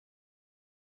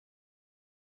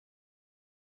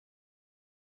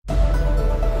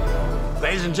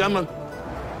Ladies and gentlemen,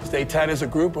 stay tight as a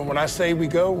group, and when I say we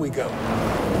go, we go.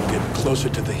 We're getting closer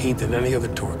to the heat than any other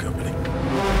tour company.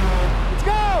 Let's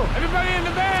go! Everybody in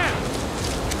the van!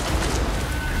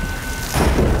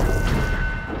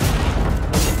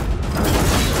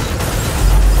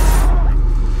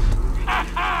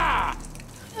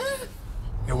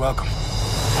 You're welcome.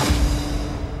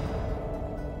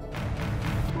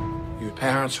 Your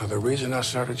parents are the reason I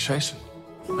started chasing.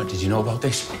 Did you know about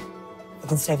this? It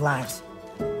can save lives.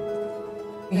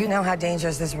 You know how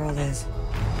dangerous this world is.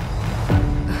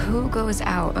 Who goes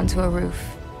out onto a roof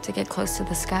to get close to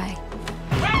the sky?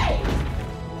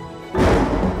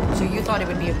 So you thought it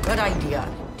would be a good idea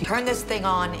to turn this thing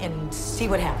on and see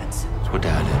what happens? That's what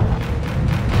Dad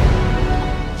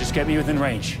did. Just get me within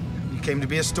range. You came to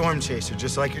be a storm chaser,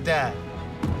 just like your dad.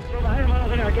 100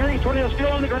 miles an hour. Getting tornado still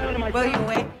on the ground. William,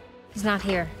 wait. He's not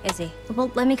here, is he?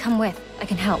 Well, let me come with. I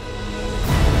can help.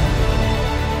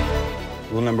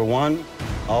 Rule number 1,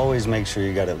 always make sure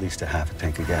you got at least a half a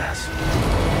tank of gas.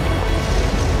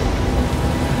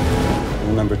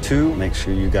 Rule number 2, make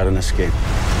sure you got an escape.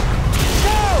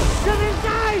 Go! Get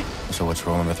inside! So what's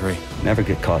rule number 3? Never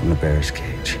get caught in the bear's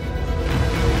cage.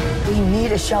 We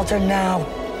need a shelter now.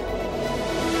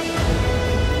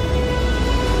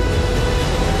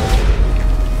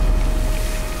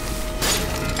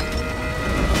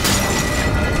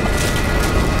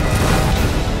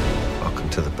 Welcome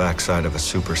to the backside of a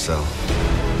supercell.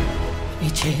 We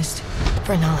chased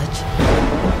for knowledge,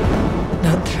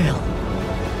 not thrill.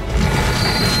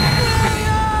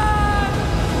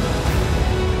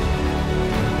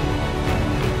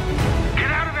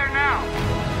 Get out of there now!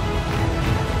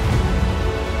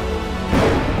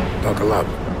 Buckle up.